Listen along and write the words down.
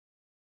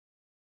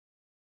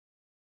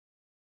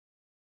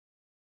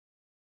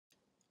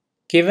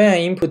Given an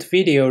input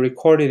video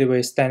recorded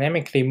with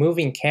dynamically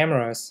moving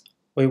cameras,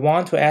 we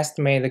want to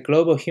estimate the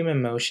global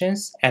human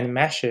motions and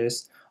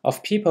meshes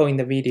of people in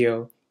the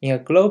video in a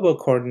global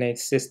coordinate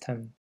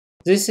system.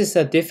 This is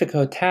a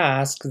difficult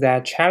task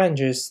that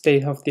challenges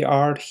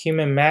state-of-the-art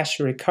human mesh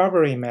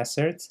recovery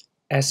methods,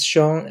 as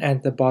shown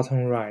at the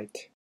bottom right.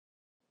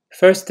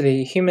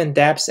 Firstly, human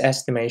depth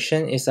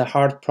estimation is a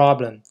hard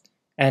problem,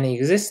 and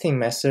existing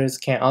methods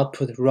can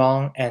output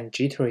wrong and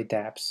jittery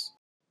depths.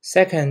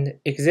 Second,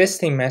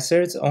 existing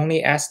methods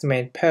only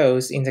estimate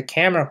pose in the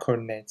camera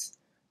coordinates.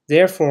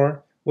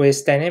 Therefore,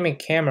 with dynamic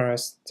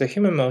cameras, the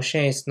human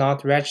motion is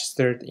not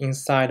registered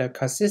inside a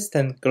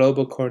consistent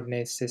global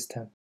coordinate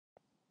system.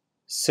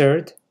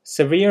 Third,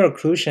 severe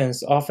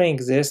occlusions often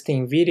exist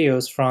in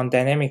videos from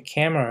dynamic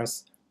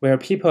cameras where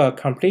people are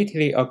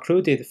completely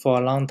occluded for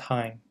a long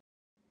time.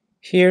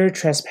 Here,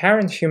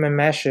 transparent human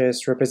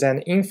meshes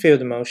represent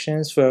infilled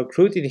motions for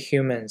occluded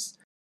humans.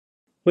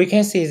 We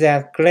can see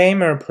that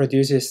GLAMR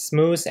produces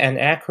smooth and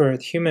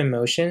accurate human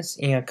motions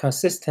in a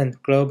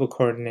consistent global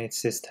coordinate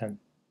system.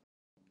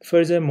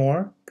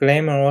 Furthermore,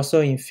 GLAMR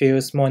also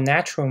infills more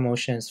natural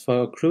motions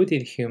for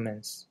occluded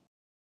humans.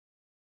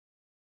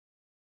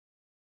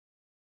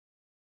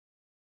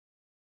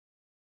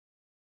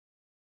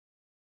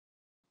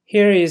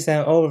 Here is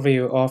an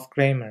overview of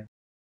GLAMR.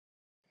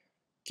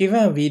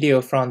 Given a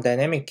video from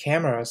dynamic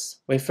cameras,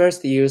 we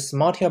first use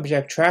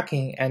multi-object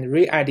tracking and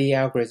re-ID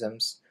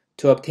algorithms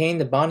to obtain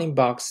the bounding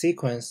box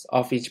sequence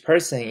of each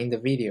person in the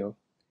video.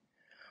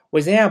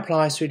 We then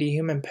apply 3D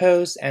human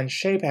pose and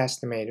shape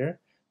estimator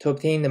to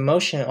obtain the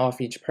motion of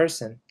each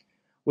person,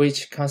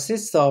 which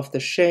consists of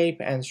the shape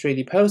and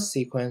 3D pose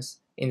sequence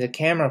in the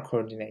camera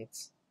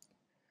coordinates.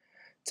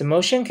 The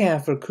motion can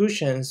have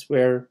occlusions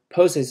where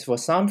poses for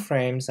some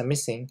frames are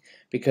missing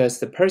because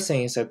the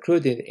person is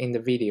occluded in the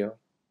video.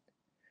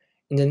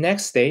 In the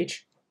next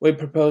stage, we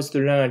propose to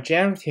learn a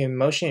generative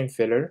motion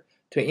infiller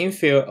to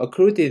infill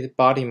occluded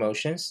body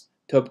motions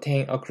to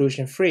obtain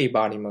occlusion-free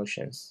body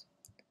motions.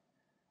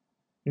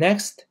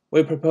 Next,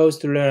 we propose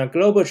to learn a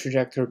global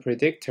trajectory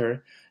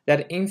predictor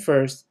that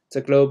infers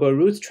the global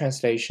route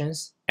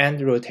translations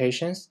and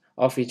rotations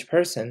of each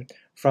person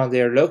from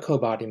their local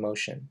body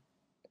motion.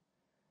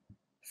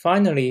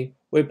 Finally,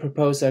 we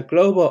propose a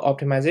global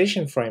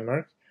optimization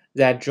framework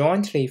that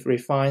jointly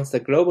refines the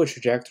global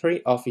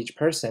trajectory of each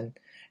person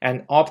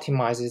and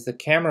optimizes the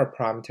camera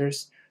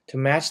parameters to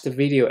match the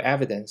video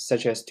evidence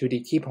such as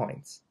 2D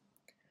keypoints.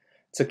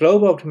 The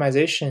global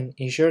optimization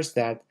ensures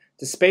that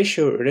the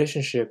spatial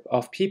relationship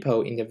of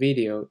people in the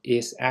video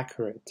is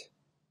accurate.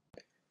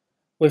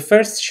 We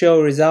first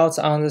show results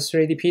on the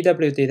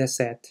 3D-PW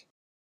dataset.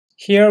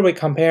 Here we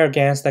compare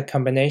against a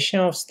combination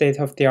of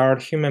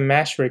state-of-the-art human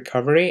mesh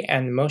recovery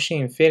and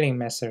motion infilling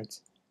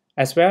methods,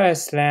 as well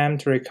as SLAM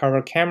to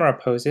recover camera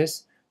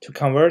poses to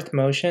convert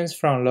motions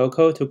from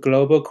local to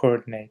global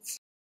coordinates.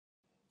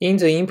 In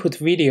the input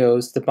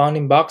videos, the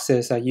bounding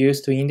boxes are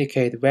used to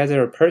indicate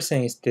whether a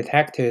person is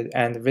detected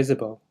and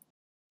visible.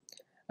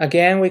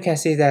 Again, we can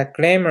see that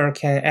GLAMR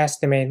can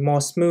estimate more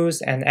smooth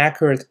and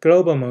accurate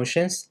global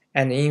motions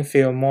and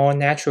infill more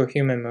natural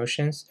human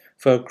motions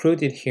for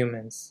occluded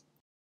humans.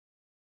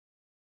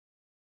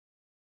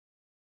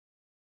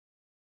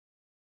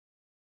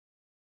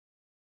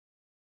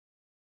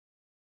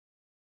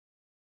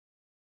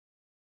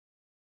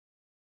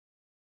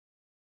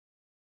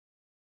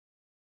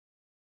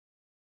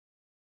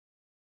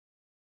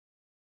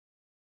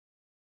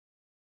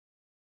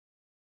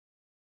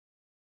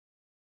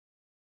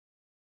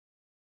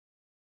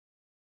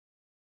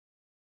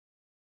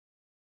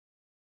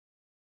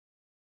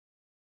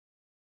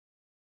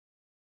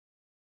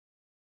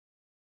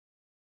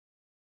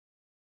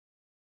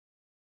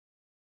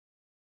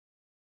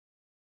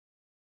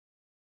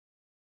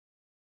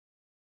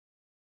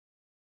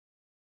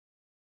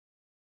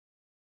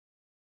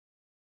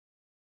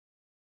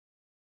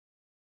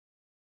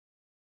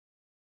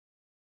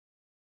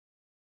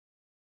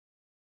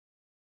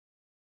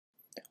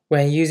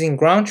 When using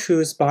ground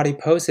truth body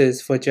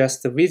poses for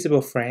just the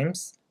visible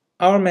frames,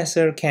 our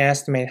method can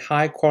estimate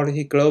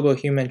high-quality global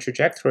human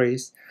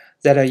trajectories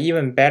that are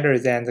even better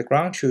than the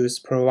ground truths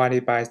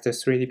provided by the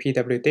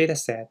 3D-PW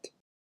dataset.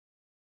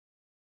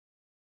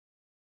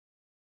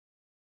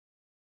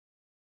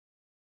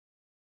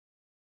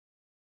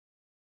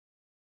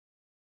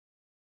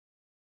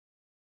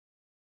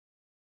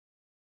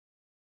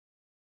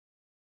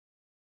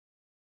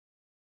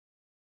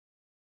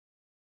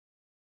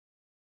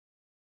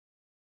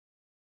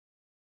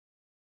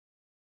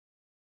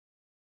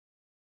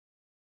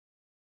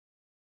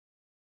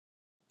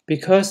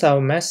 Because our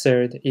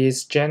method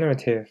is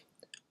generative,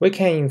 we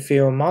can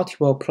infill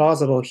multiple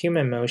plausible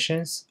human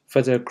motions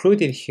for the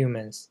occluded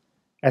humans,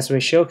 as we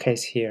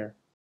showcase here.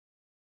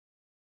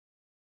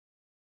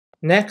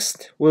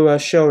 Next, we will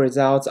show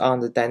results on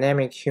the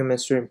dynamic human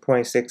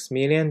 3.6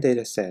 million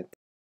dataset.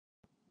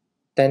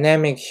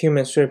 Dynamic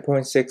human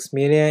 3.6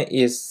 million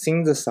is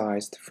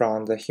synthesized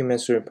from the human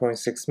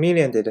 3.6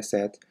 million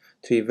dataset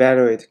to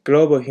evaluate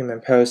global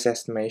human pose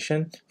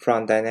estimation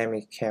from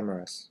dynamic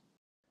cameras.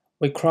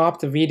 We crop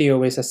the video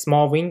with a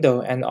small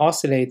window and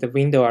oscillate the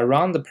window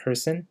around the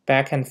person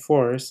back and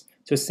forth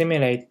to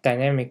simulate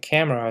dynamic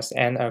cameras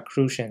and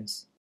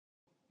occlusions.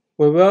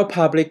 We will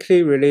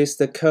publicly release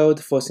the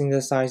code for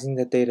synthesizing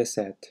the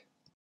dataset.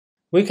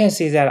 We can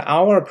see that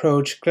our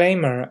approach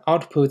GLAMR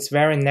outputs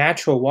very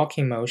natural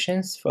walking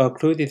motions for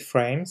occluded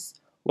frames,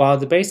 while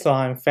the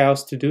baseline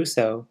fails to do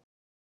so.